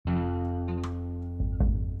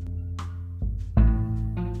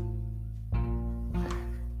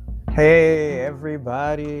Hey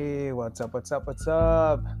everybody, what's up, what's up, what's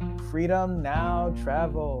up? Freedom now,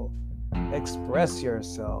 travel. Express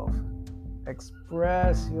yourself.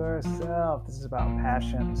 Express yourself. This is about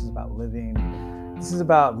passion. This is about living. This is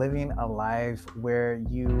about living a life where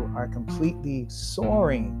you are completely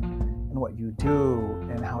soaring in what you do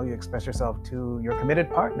and how you express yourself to your committed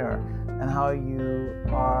partner and how you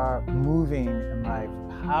are moving in life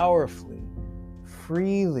powerfully,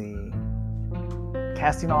 freely,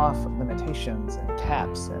 casting off limitations and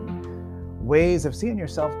caps and ways of seeing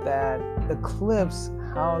yourself that eclipse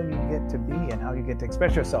how you get to be and how you get to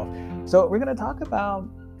express yourself. So we're going to talk about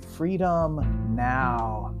freedom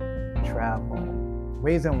now, travel,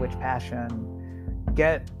 ways in which passion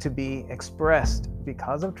get to be expressed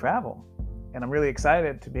because of travel. And I'm really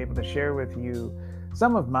excited to be able to share with you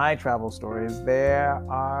some of my travel stories. There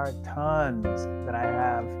are tons that I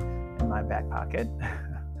have in my back pocket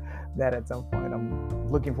that at some point I'm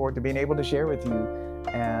looking forward to being able to share with you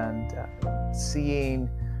and seeing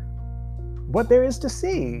what there is to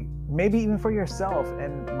see, maybe even for yourself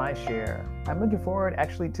and my share. I'm looking forward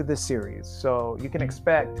actually to this series. So you can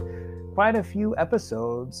expect quite a few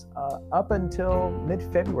episodes up until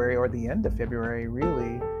mid-February or the end of February,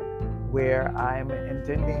 really, where I'm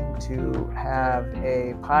intending to have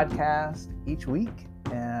a podcast each week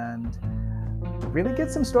and really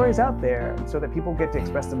get some stories out there so that people get to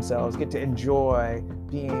express themselves, get to enjoy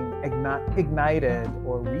being ignited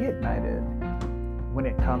or reignited when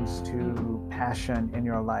it comes to passion in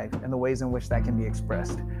your life and the ways in which that can be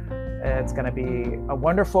expressed. It's going to be a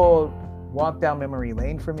wonderful walk down memory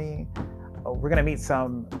lane for me. We're going to meet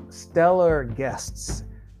some stellar guests,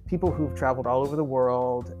 people who've traveled all over the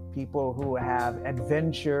world, people who have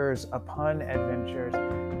adventures upon adventures,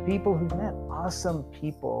 people who've met awesome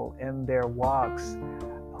people in their walks,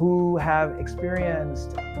 who have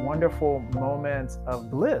experienced wonderful moments of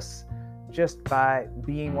bliss just by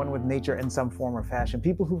being one with nature in some form or fashion,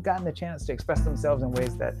 people who've gotten a chance to express themselves in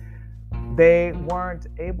ways that they weren't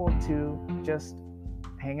able to just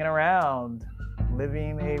hanging around,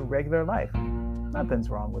 living a regular life. Nothing's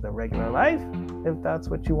wrong with a regular life if that's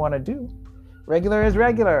what you want to do. Regular is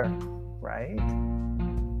regular, right?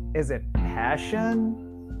 Is it passion?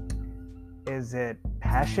 Is it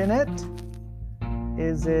passionate?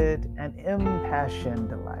 Is it an impassioned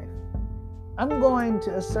life? I'm going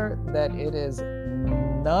to assert that it is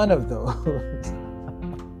none of those.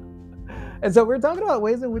 And so we're talking about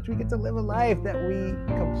ways in which we get to live a life that we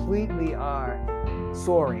completely are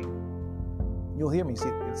soaring. You'll hear me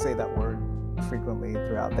say that word frequently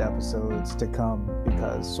throughout the episodes to come,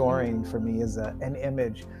 because soaring for me is an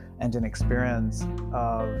image and an experience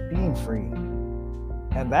of being free.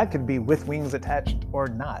 And that could be with wings attached or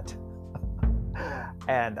not.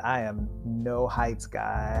 And I am no heights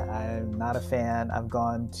guy. I'm not a fan. I've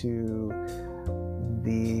gone to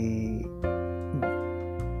the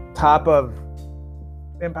top of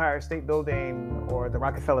Empire State Building or the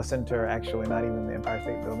Rockefeller Center, actually, not even the Empire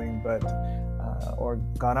State Building, but or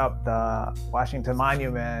gone up the Washington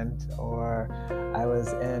Monument, or I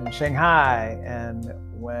was in Shanghai and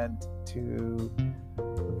went to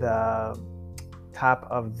the top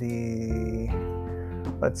of the,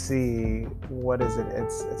 let's see, what is it?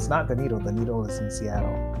 It's not the Needle. The Needle is in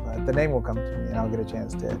Seattle. But the name will come to me and I'll get a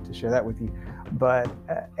chance to share that with you. But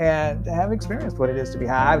and have experienced what it is to be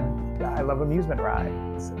high. I love amusement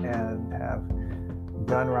rides and have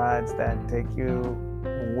done rides that take you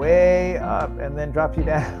way up and then drop you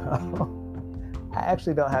down. I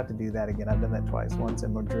actually don't have to do that again. I've done that twice, once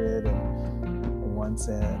in Madrid and once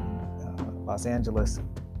in Los Angeles.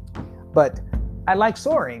 But I like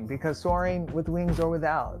soaring, because soaring with wings or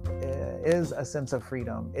without is a sense of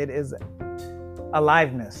freedom. It is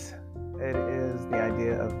aliveness. It is the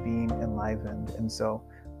idea of being enlivened. And so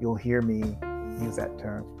you'll hear me use that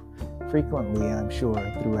term frequently, I'm sure,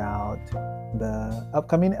 throughout the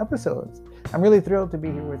upcoming episodes. I'm really thrilled to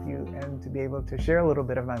be here with you and to be able to share a little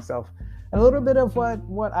bit of myself and a little bit of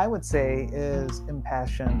what I would say is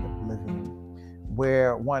impassioned living,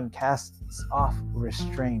 where one casts off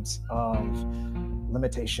restraints of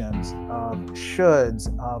limitations, of shoulds,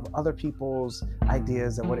 of other people's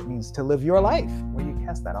ideas of what it means to live your life, where you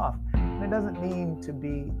cast that off. And it doesn't mean to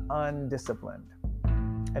be undisciplined.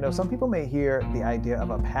 I know some people may hear the idea of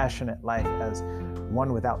a passionate life as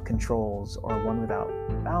one without controls or one without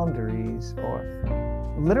boundaries,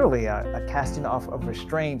 or literally a casting off of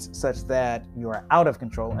restraints such that you are out of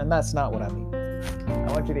control. And that's not what I mean.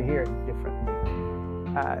 I want you to hear it differently.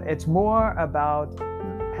 It's more about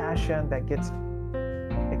passion that gets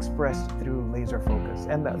expressed through laser focus.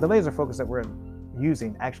 And the laser focus that we're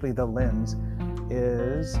using, actually the lens,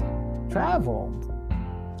 is travel.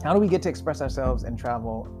 How do we get to express ourselves and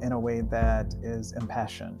travel in a way that is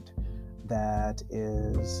impassioned, that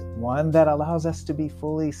is one that allows us to be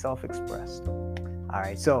fully self-expressed? All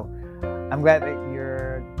right, so I'm glad that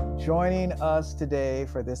you're joining us today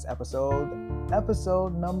for this episode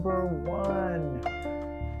number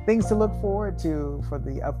 1. Things to look forward to for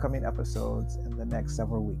the upcoming episodes in the next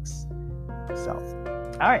several weeks. So,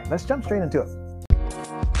 all right, let's jump straight into it.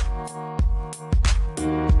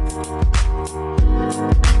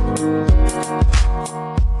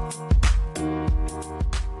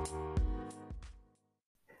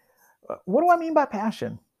 What do I mean by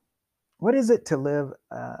passion? What is it to live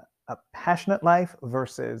a passionate life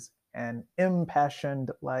versus an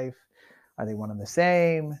impassioned life? Are they one and the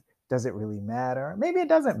same? Does it really matter? Maybe it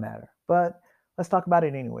doesn't matter, but let's talk about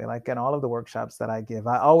it anyway. Like in all of the workshops that I give,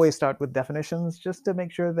 I always start with definitions just to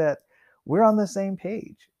make sure that we're on the same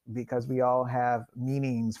page, because we all have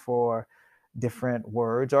meanings for different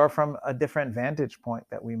words or from a different vantage point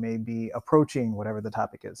that we may be approaching whatever the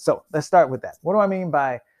topic is. So let's start with that. What do I mean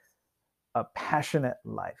by a passionate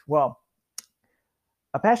life? Well,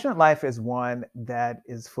 a passionate life is one that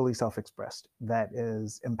is fully self-expressed, that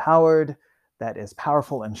is empowered, that is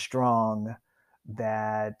powerful and strong,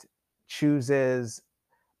 that chooses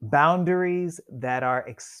boundaries that are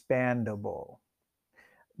expandable,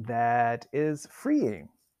 that is freeing.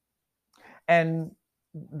 And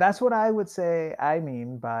that's what I would say I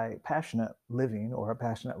mean by passionate living or a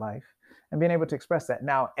passionate life, and being able to express that.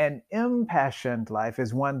 Now, an impassioned life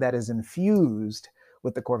is one that is infused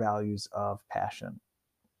with the core values of passion.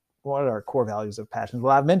 What are core values of passion?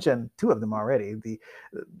 Well, I've mentioned 2 of them already. The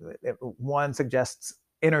one suggests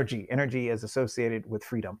energy. Energy is associated with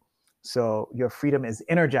freedom. So your freedom is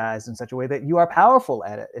energized in such a way that you are powerful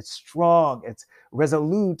at it. It's strong, it's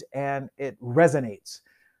resolute, and it resonates.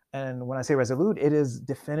 And when I say resolute, it is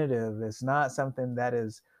definitive. It's not something that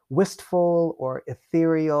is wistful or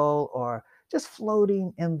ethereal or just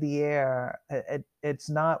floating in the air. It's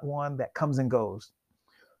not one that comes and goes.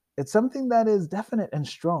 It's something that is definite and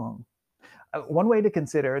strong. One way to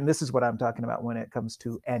consider, and this is what I'm talking about when it comes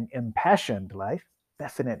to an impassioned life,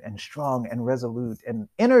 definite and strong and resolute and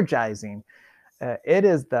energizing, it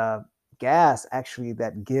is the gas actually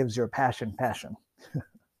that gives your passion.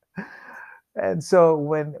 And so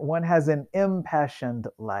when one has an impassioned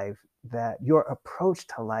life, that your approach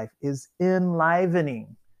to life is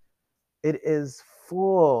enlivening. It is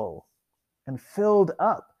full and filled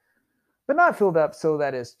up, but not filled up so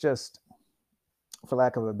that it's just, for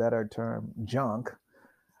lack of a better term, junk,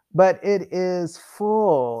 but it is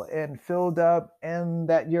full and filled up, and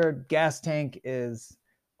that your gas tank is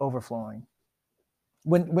overflowing.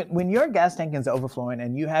 When your gas tank is overflowing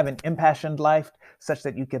and you have an impassioned life, such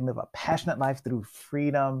that you can live a passionate life through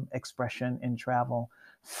freedom, expression, and travel,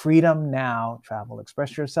 freedom now, travel,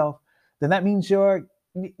 express yourself, then that means your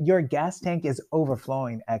gas tank is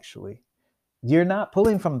overflowing. Actually, you're not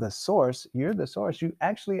pulling from the source. You're the source. You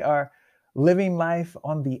actually are living life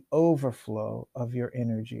on the overflow of your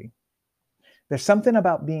energy. There's something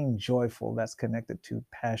about being joyful that's connected to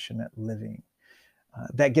passionate living,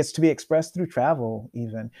 that gets to be expressed through travel,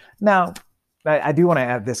 even. Now, I do want to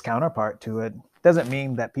add this counterpart to it. Doesn't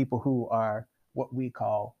mean that people who are what we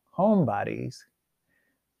call homebodies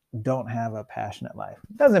don't have a passionate life.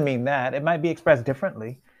 Doesn't mean that. It might be expressed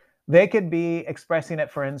differently. They could be expressing it,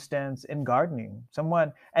 for instance, in gardening.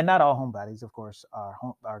 Someone, and not all homebodies, of course,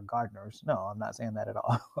 are gardeners. No, I'm not saying that at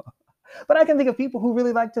all. But I can think of people who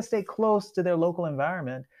really like to stay close to their local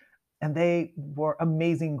environment, and they were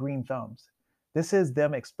amazing green thumbs. This is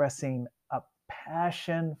them expressing a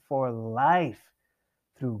passion for life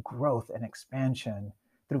through growth and expansion,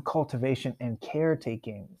 through cultivation and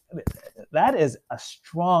caretaking. That is a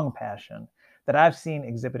strong passion that I've seen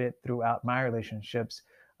exhibited throughout my relationships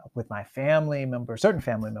with my family members, certain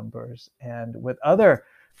family members, and with other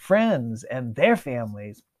friends and their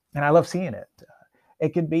families. And I love seeing it.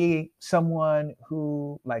 It could be someone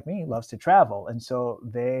who, like me, loves to travel. And so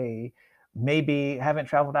they maybe haven't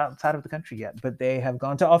traveled outside of the country yet, but they have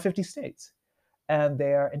gone to all 50 states. And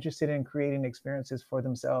they are interested in creating experiences for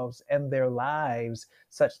themselves and their lives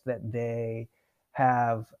such that they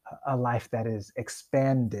have a life that is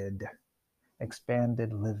expanded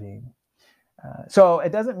living. So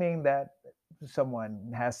it doesn't mean that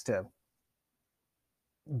someone has to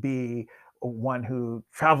be one who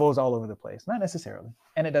travels all over the place, not necessarily.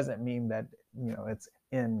 And it doesn't mean that, it's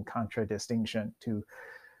in contradistinction to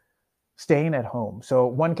staying at home. So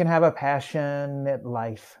one can have a passionate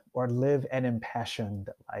life or live an impassioned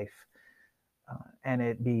life, and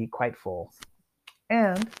it be quite full.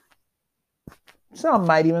 And some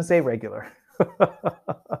might even say regular.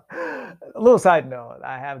 little side note,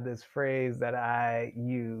 I have this phrase that I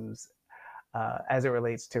use as it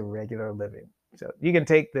relates to regular living. So you can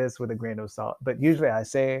take this with a grain of salt, but usually I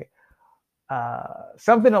say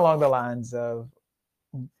something along the lines of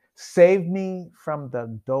save me from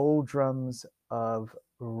the doldrums of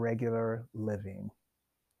regular living.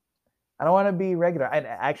 I don't want to be regular. I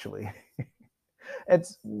actually,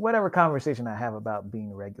 it's whatever conversation I have about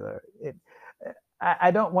being regular.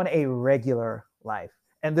 I don't want a regular life.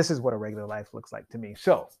 And this is what a regular life looks like to me.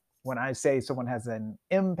 So when I say someone has an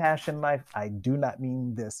impassioned life, I do not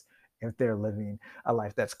mean this if they're living a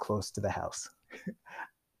life that's close to the house.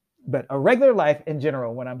 But a regular life in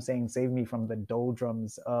general, when I'm saying save me from the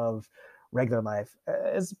doldrums of regular life,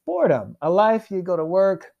 is boredom. A life you go to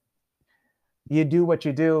work, you do what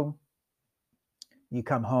you do, you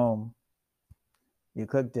come home, you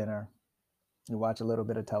cook dinner, you watch a little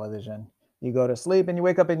bit of television, you go to sleep, and you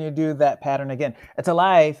wake up and you do that pattern again. It's a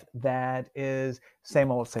life that is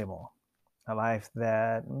same old, same old. A life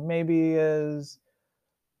that maybe is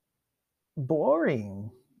boring.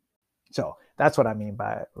 So that's what I mean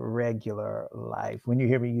by regular life. When you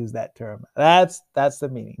hear me use that term, that's the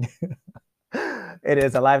meaning. It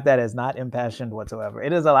is a life that is not impassioned whatsoever.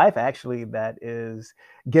 It is a life actually that is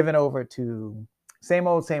given over to same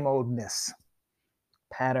oldness,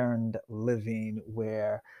 patterned living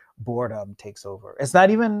where boredom takes over. It's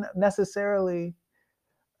not even necessarily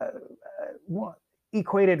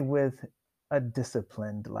equated with a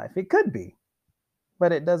disciplined life. It could be,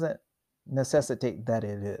 but it doesn't necessitate that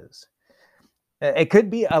it is. It could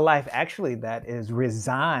be a life actually that is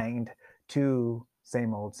resigned to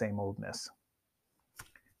same oldness.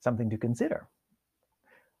 Something to consider.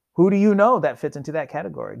 Who do you know that fits into that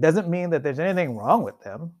category? Doesn't mean that there's anything wrong with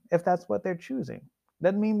them if that's what they're choosing.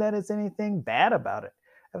 Doesn't mean that it's anything bad about it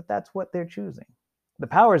if that's what they're choosing. The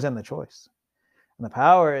power is in the choice. And the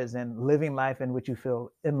power is in living life in which you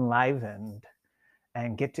feel enlivened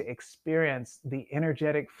and get to experience the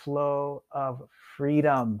energetic flow of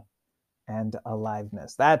freedom and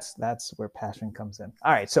aliveness. That's where passion comes in.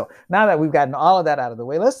 All right, so now that we've gotten all of that out of the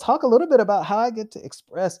way, let's talk a little bit about how I get to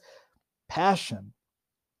express passion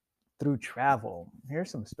through travel. Here's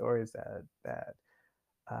some stories that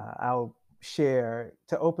I'll share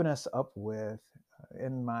to open us up with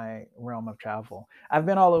in my realm of travel. I've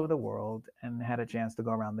been all over the world and had a chance to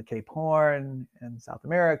go around the Cape Horn in South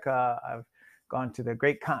America. I've gone to the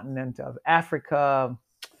great continent of Africa.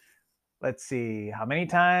 Let's see, how many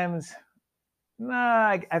times?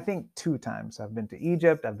 I think 2 times. I've been to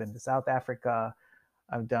Egypt. I've been to South Africa.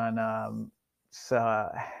 I've done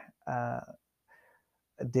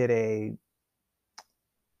did a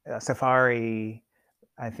safari.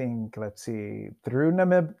 I think, let's see, through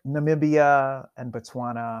Namibia and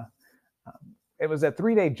Botswana. It was a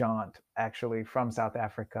 3-day jaunt actually from South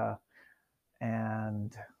Africa.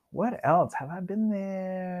 And what else? Have I been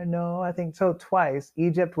there? No, I think so, twice.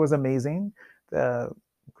 Egypt was amazing. The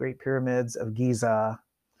Great Pyramids of Giza,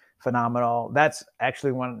 phenomenal. That's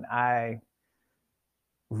actually when I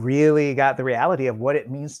really got the reality of what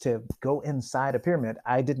it means to go inside a pyramid.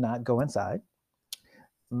 I did not go inside.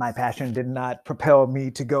 My passion did not propel me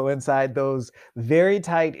to go inside those very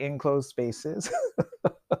tight enclosed spaces.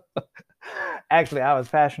 Actually, I was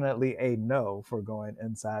passionately a no for going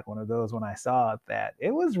inside one of those when I saw that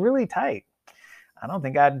it was really tight. I don't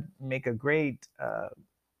think I'd make a great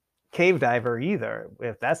cave diver either,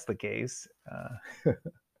 if that's the case.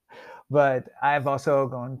 But I've also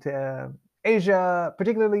gone to Asia,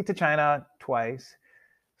 particularly to China, twice.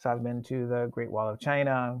 So I've been to the Great Wall of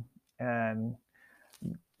China and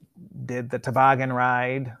did the toboggan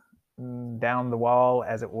ride down the wall,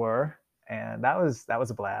 as it were, and that was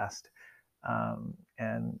a blast.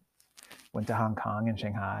 And went to Hong Kong and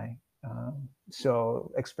Shanghai,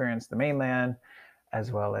 so experienced the mainland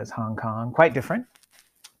as well as Hong Kong. Quite different.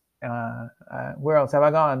 Where else have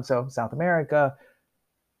I gone? So South America,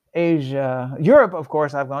 Asia, Europe. Of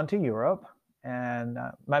course, I've gone to Europe, and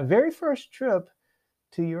my very first trip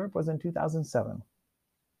to Europe was in 2007.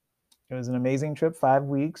 It was an amazing trip, 5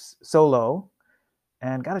 weeks solo,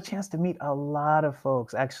 and got a chance to meet a lot of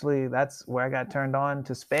folks. Actually, that's where I got turned on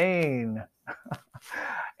to Spain.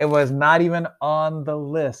 It was not even on the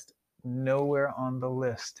list, nowhere on the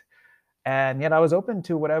list. And yet I was open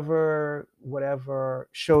to whatever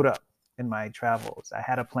showed up in my travels. I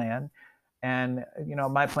had a plan, and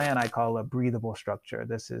my plan I call a breathable structure.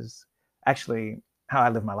 This is actually how I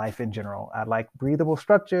live my life in general. I like breathable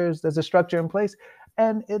structures. There's a structure in place,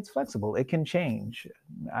 and it's flexible. It can change.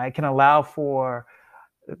 I can allow for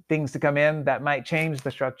things to come in that might change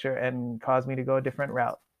the structure and cause me to go a different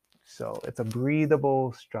route. So it's a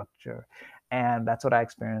breathable structure. And that's what I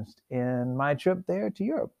experienced in my trip there to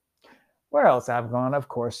Europe. Where else I've gone, of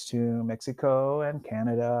course, to Mexico and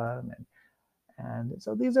Canada. And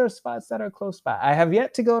so these are spots that are close by. I have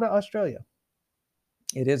yet to go to Australia.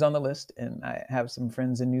 It is on the list, and I have some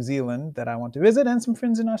friends in New Zealand that I want to visit and some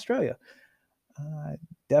friends in Australia. I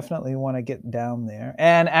definitely want to get down there.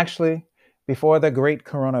 And actually, before the great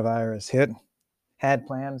coronavirus hit, had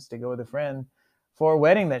plans to go with a friend for a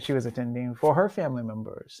wedding that she was attending for her family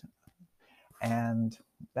members. And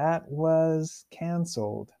that was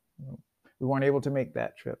canceled. We weren't able to make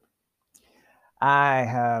that trip. I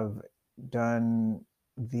have done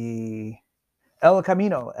the El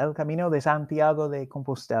Camino de Santiago de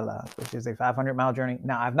Compostela, which is a 500-mile journey.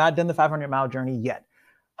 Now, I've not done the 500-mile journey yet.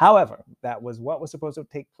 However, that was what was supposed to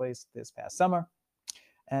take place this past summer.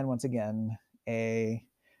 And once again, a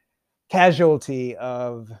casualty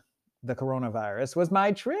of the coronavirus was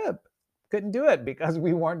my trip. Couldn't do it because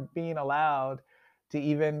we weren't being allowed to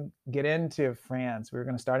even get into France. We were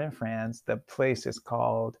going to start in France. The place is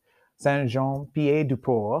called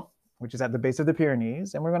Saint-Jean-Pied-du-Port, which is at the base of the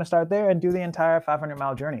Pyrenees. And we're going to start there and do the entire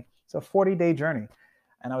 500-mile journey. So a 40-day journey.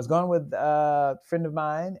 And I was going with a friend of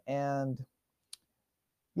mine. And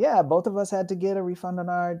yeah, both of us had to get a refund on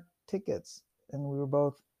our tickets. And we were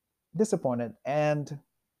both disappointed and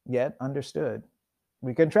yet understood.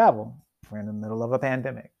 We can travel. We're in the middle of a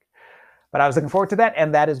pandemic. But I was looking forward to that.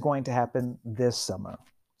 And that is going to happen this summer.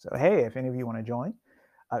 So, hey, if any of you want to join.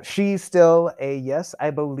 She's still a yes, I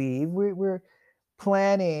believe. We're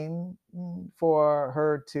planning for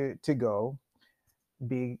her to go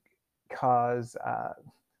because,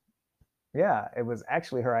 yeah, it was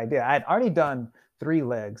actually her idea. I had already done 3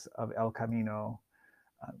 legs of El Camino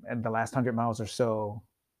in the last 100 miles or so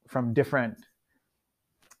from different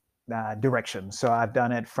directions. So I've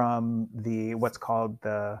done it from what's called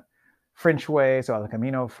the French way, so El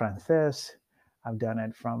Camino Francés. I've done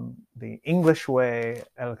it from the English way,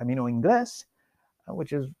 El Camino Inglés,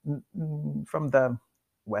 which is from the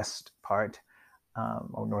west part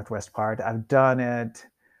or northwest part. I've done it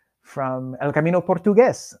from El Camino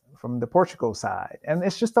Portugués, from the Portugal side. And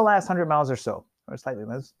it's just the last 100 miles or so, or slightly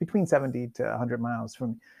less, between 70 to 100 miles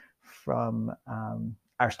from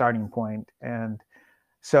our starting point. And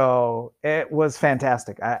so it was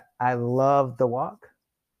fantastic. I loved the walk.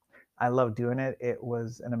 I loved doing it. It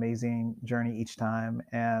was an amazing journey each time,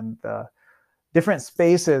 and the different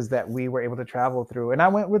spaces that we were able to travel through. And I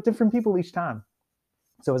went with different people each time.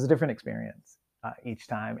 So it was a different experience each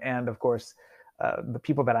time. And of course, the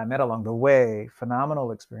people that I met along the way,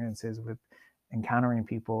 phenomenal experiences with encountering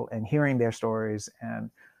people and hearing their stories and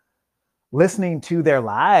listening to their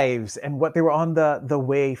lives and what they were on the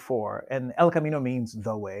way for. And El Camino means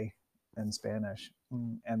the way in Spanish.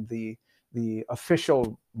 And the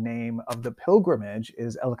official name of the pilgrimage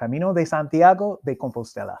is El Camino de Santiago de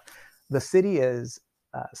Compostela. The city is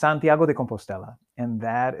Santiago de Compostela, and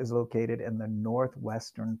that is located in the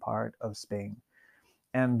northwestern part of Spain.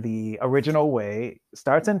 And the original way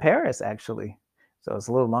starts in Paris, actually. So it's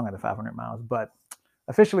a little longer than 500 miles, but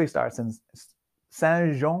officially starts in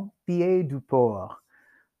Saint-Jean-Pied-du-Port.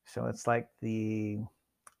 So it's like the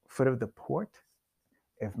foot of the port,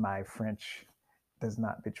 if my French does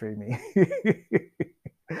not betray me.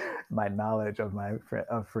 My knowledge of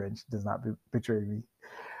French does not betray me.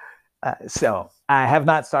 So I have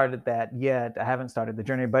not started that yet. I haven't started the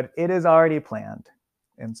journey, but it is already planned.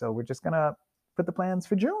 And so we're just going to put the plans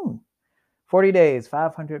for June. 40 days,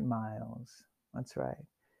 500 miles. That's right.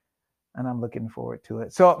 And I'm looking forward to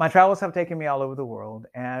it. So my travels have taken me all over the world,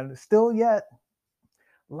 and still yet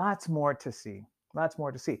lots more to see. Lots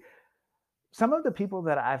more to see. Some of the people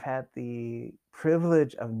that I've had the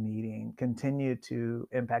privilege of meeting continue to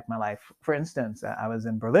impact my life. For instance, I was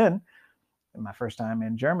in Berlin, my first time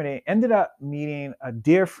in Germany, ended up meeting a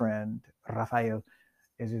dear friend, Rafael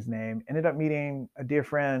is his name, ended up meeting a dear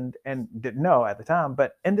friend and didn't know at the time,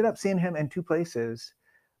 but ended up seeing him in 2 places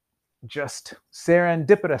just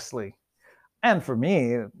serendipitously. And for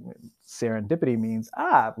me, serendipity means,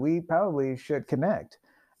 we probably should connect.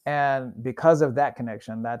 And because of that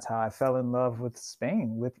connection, that's how I fell in love with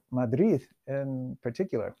Spain, with Madrid in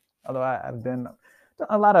particular. Although I've been to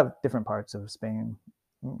a lot of different parts of Spain,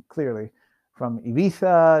 clearly, from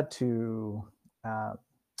Ibiza to,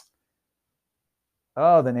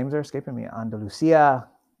 the names are escaping me, Andalusia,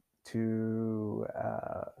 to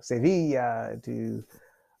Sevilla, to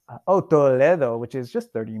Toledo, which is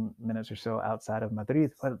just 30 minutes or so outside of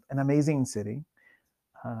Madrid, but an amazing city.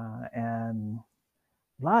 And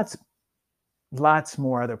lots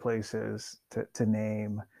more other places to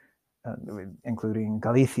name, including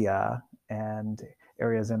Galicia and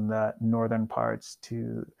areas in the northern parts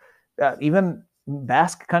to even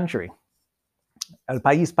Basque country, El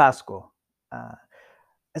País Basco. Uh,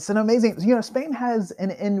 it's an amazing, Spain has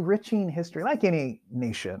an enriching history, like any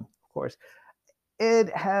nation, of course.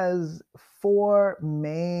 It has four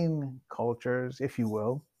main cultures, if you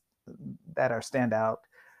will, that are stand out.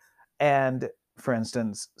 And for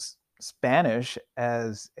instance, Spanish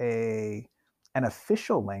as an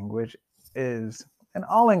official language is an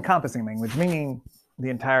all-encompassing language, meaning the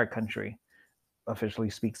entire country officially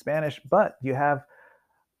speaks Spanish. But you have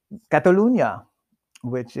Catalunya,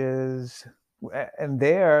 which is, and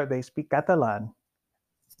there they speak Catalan.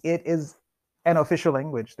 It is an official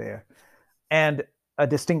language there and a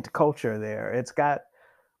distinct culture there. It's got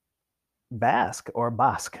Basque or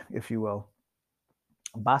Basque, if you will,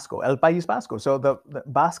 Basco, El País Basco. So the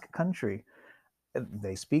Basque country,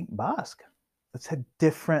 they speak Basque. It's a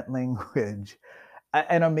different language,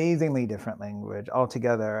 an amazingly different language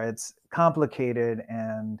altogether. It's complicated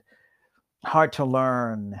and hard to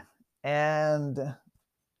learn and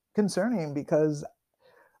concerning because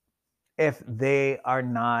if they are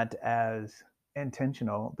not as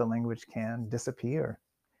intentional, the language can disappear.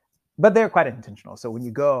 But they're quite intentional. So when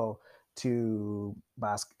you go to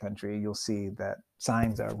Basque country, you'll see that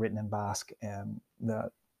signs are written in Basque and the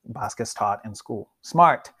Basque is taught in school.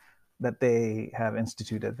 Smart that they have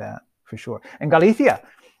instituted that for sure. And Galicia,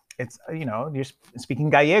 it's, you're speaking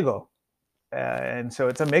Gallego. And so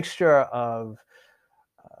it's a mixture of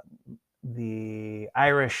the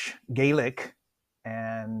Irish Gaelic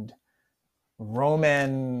and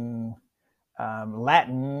Roman,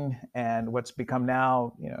 Latin, and what's become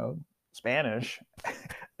now, Spanish.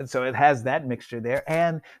 And so it has that mixture there.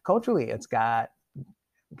 And culturally, it's got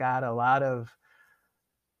a lot of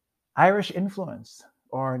Irish influence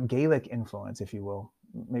or Gaelic influence, if you will.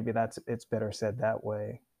 Maybe it's better said that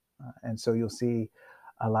way. And so you'll see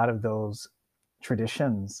a lot of those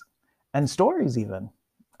traditions and stories even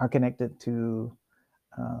are connected to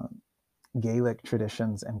Gaelic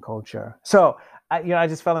traditions and culture. So I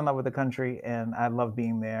just fell in love with the country and I love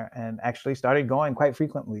being there and actually started going quite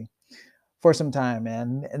frequently for some time.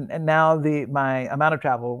 And now my amount of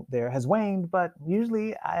travel there has waned, but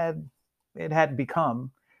usually it had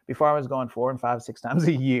become, before I was going 4 and 5, 6 times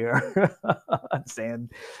a year, saying,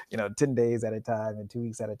 10 days at a time and 2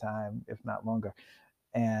 weeks at a time, if not longer.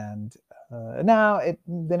 And now it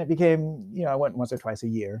became, I went once or twice a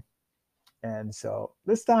year. And so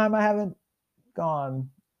this time I haven't gone.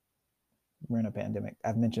 We're in a pandemic.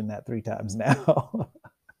 I've mentioned that 3 times now.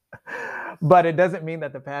 But it doesn't mean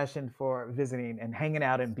that the passion for visiting and hanging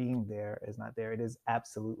out and being there is not there. It is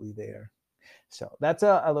absolutely there. So that's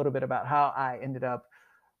a little bit about how I ended up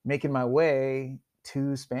making my way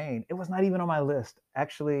to Spain. It was not even on my list.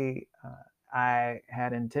 Actually, I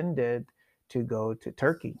had intended to go to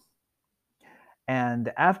Turkey.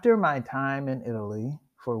 And after my time in Italy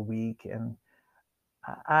for a week, and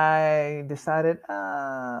I decided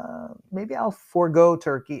maybe I'll forego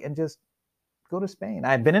Turkey and just go to Spain. I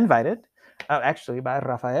had been invited, actually, by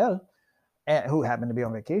Rafael, who happened to be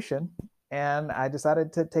on vacation. And I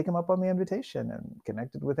decided to take him up on the invitation and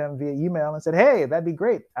connected with him via email and said, hey, that'd be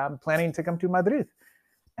great. I'm planning to come to Madrid.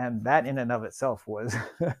 And that in and of itself was,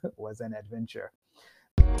 was an adventure.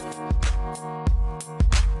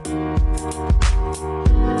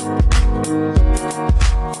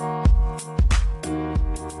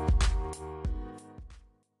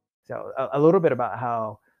 So a little bit about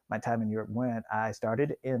how my time in Europe went. I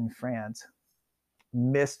started in France,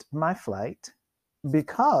 missed my flight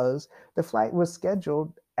because the flight was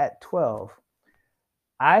scheduled at 12.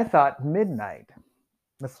 I thought midnight.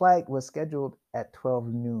 The flight was scheduled at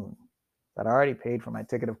 12 noon. I'd already paid for my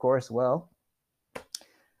ticket, of course. Well,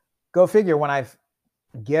 go figure, when I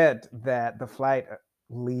get that the flight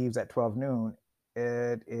leaves at 12 noon,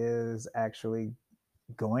 it is actually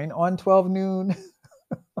going on 12 noon.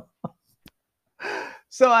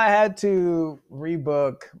 So I had to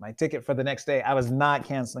rebook my ticket for the next day. I was not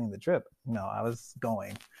canceling the trip. No, I was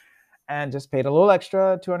going and just paid a little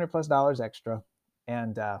extra, $200+ extra,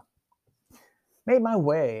 and made my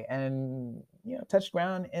way and touched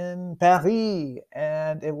ground in Paris.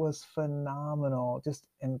 And it was phenomenal just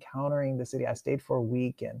encountering the city. I stayed for a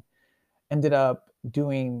week and ended up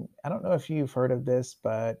doing, I don't know if you've heard of this,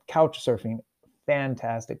 but couch surfing.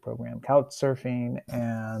 Fantastic program, couch surfing.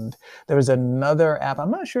 And there was another app, I'm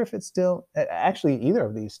not sure if it's still, actually either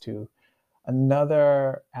of these two,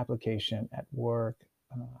 another application at work,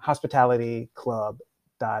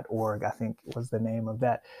 hospitalityclub.org, I think was the name of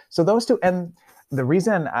that. So those two, and the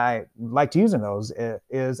reason I liked using those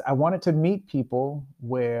is I wanted to meet people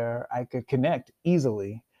where I could connect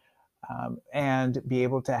easily and be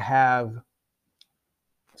able to have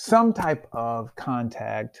some type of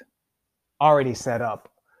contact already set up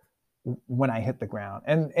when I hit the ground.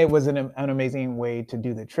 And it was an amazing way to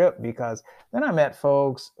do the trip, because then I met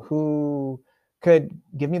folks who could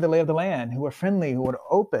give me the lay of the land, who were friendly, who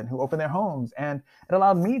who opened their homes. And it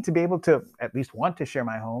allowed me to be able to at least want to share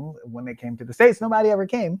my home when they came to the States. Nobody ever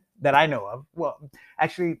came that I know of. Well,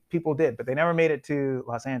 actually, people did, but they never made it to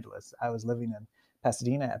Los Angeles. I was living in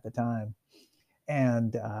Pasadena at the time.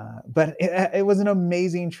 And but it was an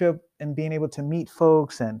amazing trip, and being able to meet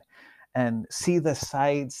folks and see the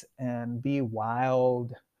sights and be um,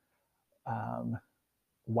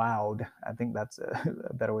 wowed. I think that's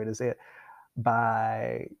a better way to say it,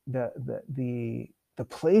 by the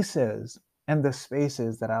places and the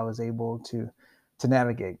spaces that I was able to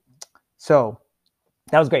navigate. So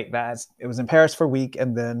that was great. It was in Paris for a week,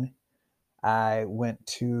 and then I went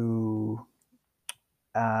to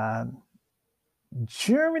um,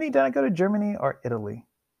 Germany. Did I go to Germany or Italy?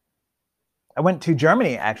 I went to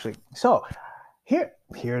Germany, actually. So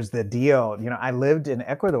here's the deal. I lived in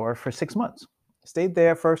Ecuador for 6 months. Stayed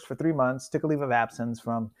there first for 3 months, took a leave of absence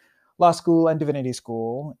from law school and divinity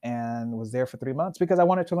school, and was there for 3 months because I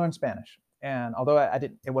wanted to learn Spanish. And although I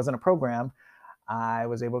didn't, it wasn't a program, I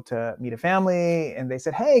was able to meet a family, and they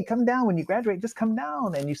said, "Hey, come down when you graduate. Just come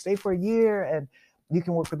down, and you stay for a year, and you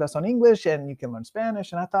can work with us on English, and you can learn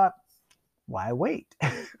Spanish." And I thought, why wait?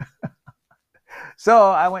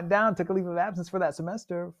 So I went down, took a leave of absence for that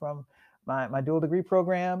semester from my dual degree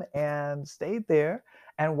program, and stayed there.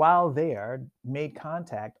 And while there, made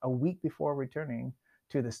contact a week before returning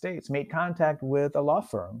to the States, made contact with a law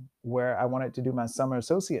firm where I wanted to do my summer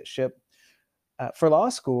associateship for law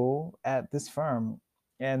school at this firm.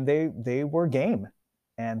 And they were game.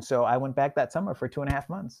 And so I went back that summer for 2.5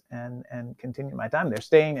 months and continued my time there,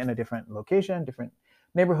 staying in a different location, different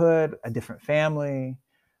neighborhood, a different family.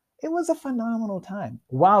 It was a phenomenal time.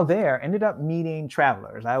 While there, ended up meeting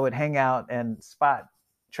travelers. I would hang out and spot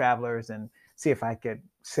travelers and see if I could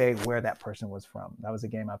say where that person was from. That was a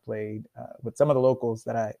game I played with some of the locals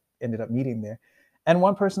that I ended up meeting there. And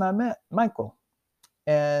one person I met, Michael.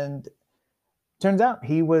 And turns out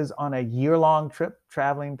he was on a year-long trip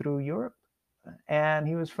traveling through Europe, and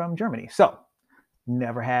he was from Germany. So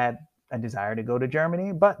never had a desire to go to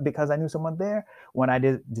Germany, but because I knew someone there, when I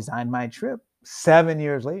designed my trip 7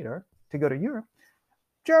 years later to go to Europe,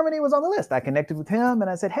 Germany was on the list. I connected with him and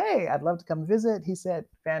I said, "Hey, I'd love to come visit." He said,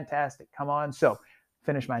 "Fantastic, come on." So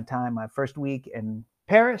finished my first week in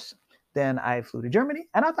Paris. Then I flew to Germany,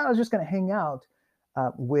 and I thought I was just going to hang out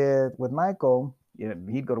with Michael.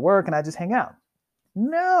 He'd go to work and I just hang out.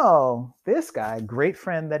 No, this guy, great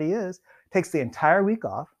friend that he is, takes the entire week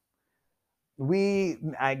off.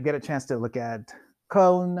 I get a chance to look at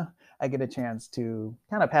Cologne. I get a chance to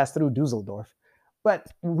kind of pass through Dusseldorf, but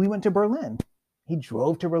we went to Berlin. He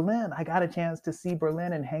drove to Berlin. I got a chance to see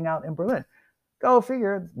Berlin and hang out in Berlin. Go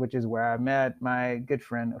figure, which is where I met my good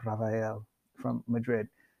friend Rafael from Madrid.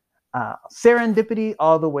 Serendipity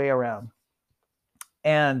all the way around.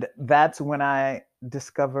 And that's when I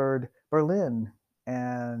discovered Berlin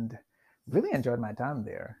and really enjoyed my time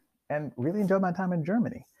there, and really enjoyed my time in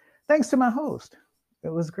Germany. Thanks to my host. It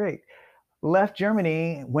was great. Left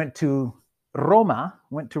Germany, went to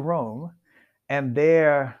Rome, and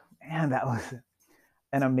there, man, that was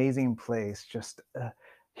an amazing place. Just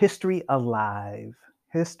history alive,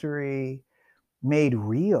 history made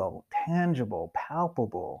real, tangible,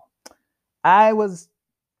 palpable. I was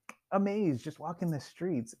amazed just walking the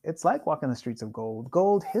streets. It's like walking the streets of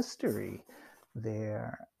gold history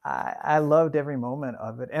there. I loved every moment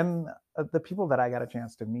of it, and the people that I got a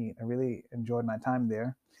chance to meet. I really enjoyed my time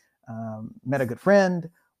there. Met a good friend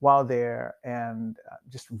while there, and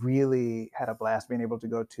just really had a blast being able to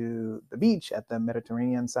go to the beach at the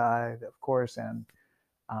Mediterranean side, of course, and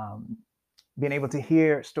um, being able to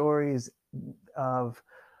hear stories of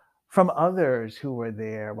from others who were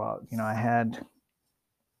there. Well, I had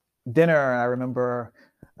dinner. I remember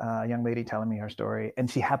a young lady telling me her story, and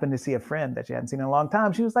she happened to see a friend that she hadn't seen in a long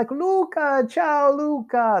time. She was like, "Luca, ciao,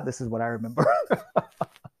 Luca." This is what I remember.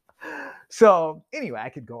 So anyway, I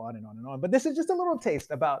could go on and on and on, but this is just a little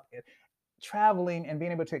taste about it. Traveling and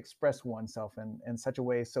being able to express oneself in such a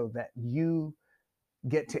way so that you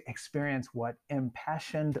get to experience what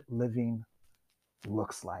impassioned living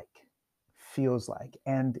looks like, feels like,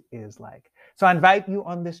 and is like. So I invite you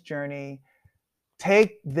on this journey.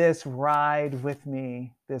 Take this ride with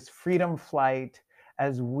me, this freedom flight,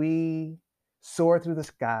 as we soar through the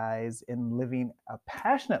skies in living a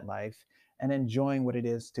passionate life and enjoying what it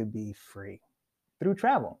is to be free through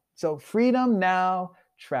travel. So freedom now,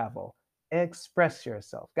 travel. Express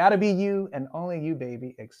yourself. Got to be you and only you,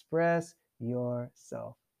 baby. Express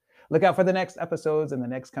yourself. Look out for the next episodes in the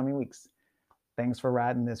next coming weeks. Thanks for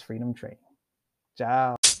riding this freedom train.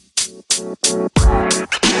 Ciao.